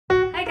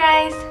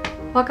guys!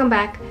 Welcome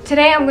back.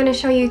 Today I'm going to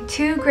show you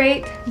two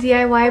great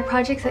DIY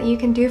projects that you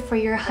can do for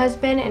your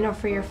husband and or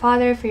for your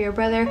father, for your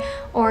brother,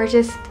 or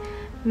just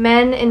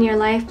men in your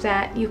life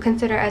that you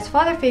consider as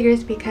father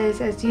figures, because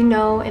as you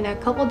know, in a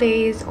couple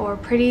days or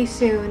pretty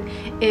soon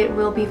it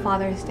will be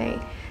Father's Day.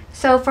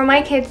 So for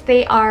my kids,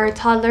 they are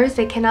toddlers,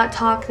 they cannot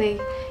talk, they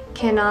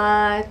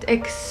cannot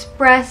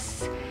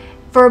express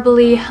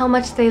verbally how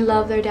much they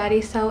love their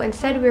daddy, so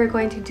instead we're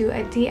going to do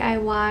a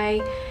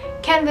DIY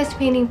canvas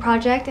painting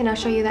project, and I'll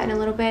show you that in a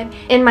little bit.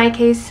 In my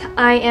case,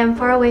 I am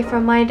far away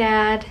from my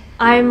dad.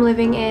 I'm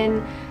living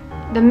in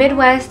the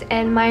Midwest,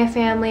 and my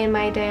family and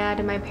my dad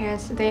and my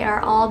parents, they are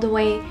all the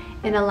way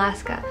in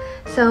Alaska.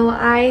 So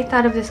I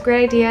thought of this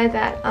great idea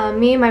that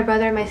me and my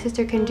brother and my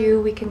sister can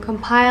do. We can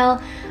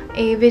compile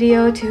a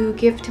video to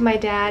give to my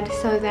dad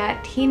so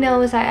that he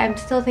knows that I'm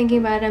still thinking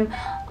about him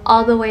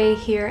all the way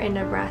here in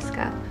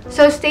Nebraska.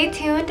 So stay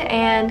tuned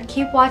and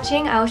keep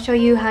watching. I'll show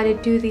you how to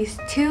do these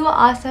two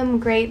awesome,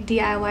 great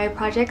DIY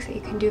projects that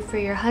you can do for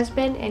your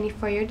husband and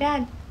for your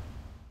dad.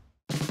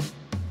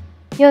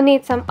 You'll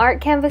need some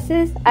art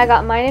canvases. I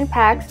got mine in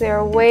packs.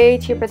 They're way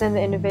cheaper than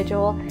the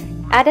individual.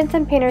 Add in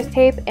some painter's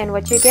tape, and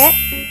what you get?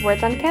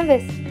 Words on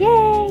canvas.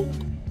 Yay!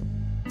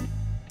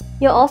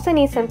 You'll also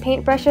need some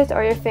paint brushes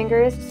or your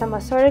fingers, some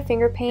assorted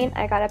finger paint.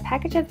 I got a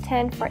package of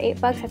 10 for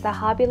 $8 at the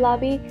Hobby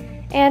Lobby,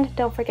 and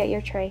don't forget your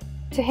tray.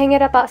 To hang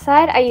it up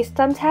outside, I used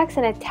thumbtacks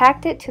and I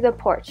tacked it to the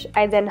porch.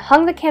 I then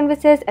hung the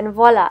canvases, and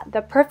voila,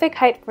 the perfect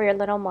height for your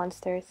little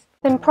monsters.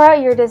 Then pour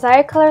out your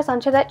desired colors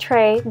onto that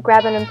tray,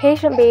 grab an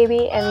impatient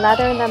baby, and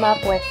lather them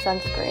up with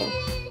sunscreen.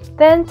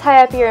 Then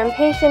tie up your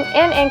impatient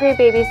and angry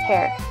baby's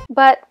hair.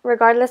 But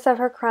regardless of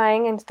her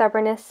crying and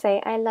stubbornness,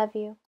 say I love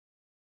you.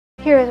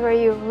 Here is where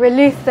you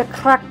release the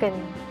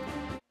kraken.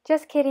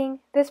 Just kidding.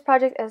 This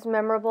project is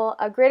memorable,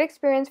 a great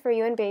experience for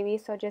you and baby,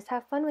 so just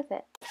have fun with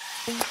it.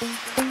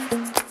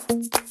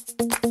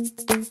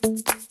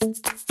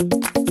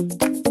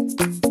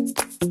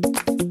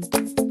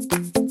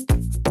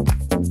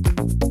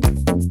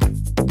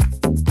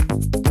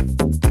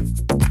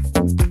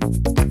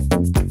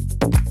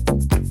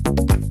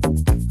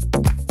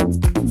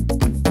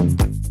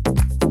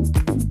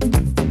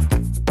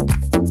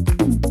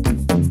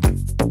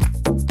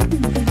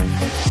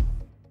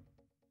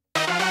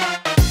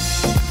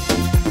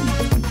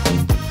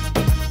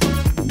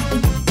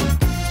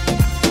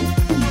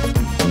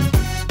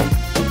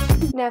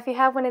 Now if you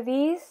have one of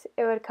these,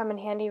 it would come in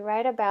handy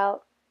right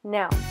about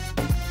now.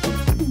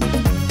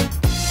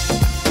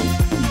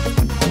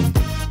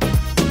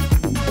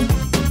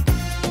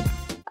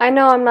 I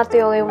know I'm not the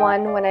only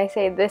one when I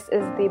say this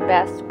is the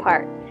best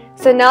part.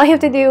 So now all you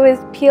have to do is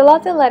peel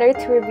off the letter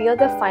to reveal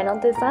the final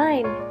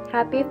design.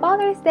 Happy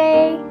Father's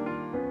Day!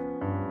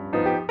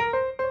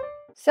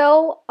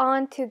 So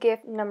on to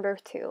gift number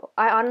 2.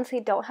 I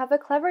honestly don't have a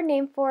clever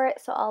name for it,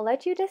 so I'll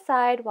let you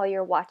decide while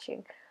you're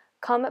watching.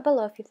 Comment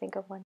below if you think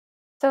of one.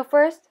 So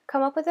first,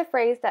 come up with a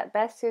phrase that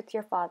best suits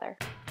your father.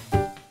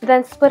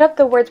 Then split up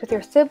the words with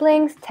your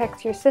siblings,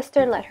 text your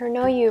sister and let her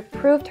know you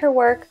approved her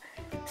work.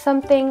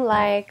 Something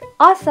like,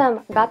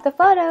 awesome, got the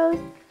photos.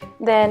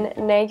 Then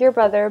nag your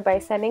brother by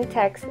sending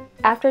text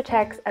after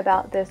text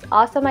about this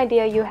awesome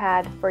idea you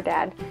had for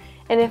dad.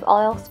 And if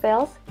all else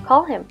fails,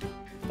 call him.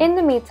 In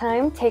the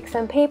meantime, take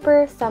some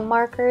paper, some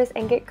markers,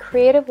 and get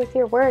creative with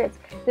your words.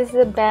 This is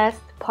the best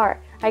part.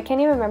 I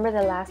can't even remember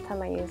the last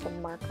time I used a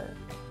marker.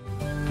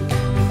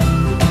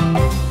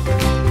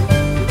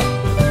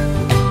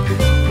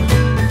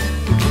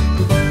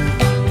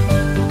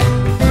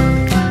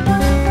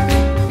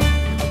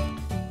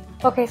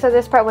 Okay, so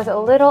this part was a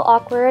little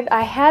awkward.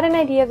 I had an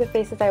idea of the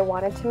faces I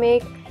wanted to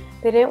make.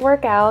 They didn't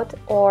work out,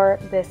 or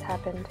this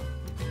happened.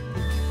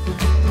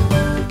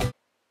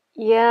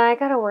 Yeah, I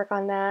gotta work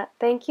on that.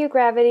 Thank you,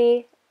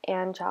 Gravity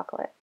and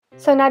Chocolate.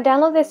 So now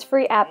download this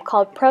free app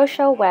called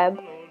ProShow Web.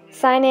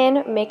 Sign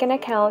in, make an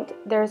account.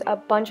 There's a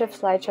bunch of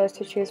slideshows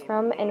to choose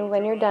from, and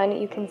when you're done,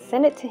 you can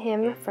send it to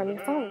him from your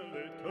phone.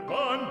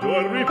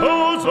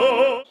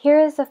 Here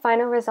is the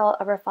final result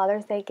of our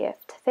Father's Day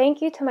gift.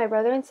 Thank you to my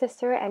brother and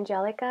sister,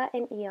 Angelica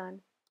and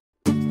Eon.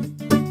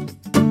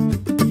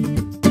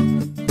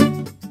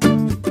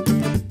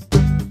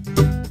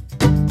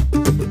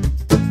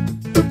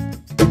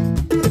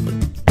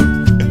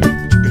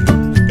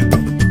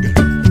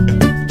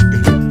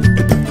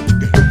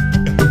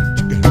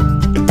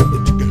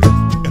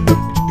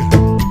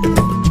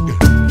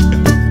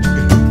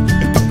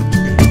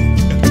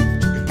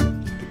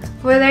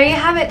 Well, there you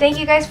have it. Thank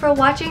you guys for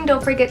watching.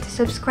 Don't forget to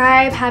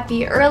subscribe.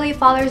 Happy early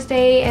Father's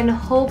Day, and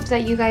hope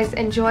that you guys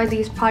enjoy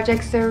these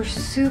projects. They're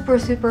super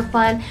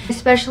fun,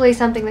 especially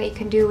something that you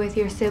can do with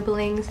your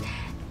siblings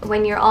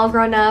when you're all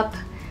grown up.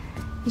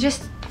 It's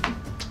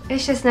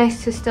just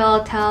nice to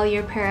still tell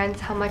your parents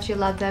how much you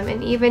love them,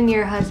 and even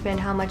your husband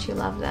how much you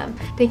love them.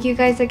 Thank you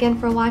guys again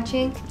for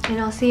watching,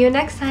 and I'll see you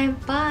next time.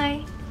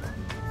 Bye!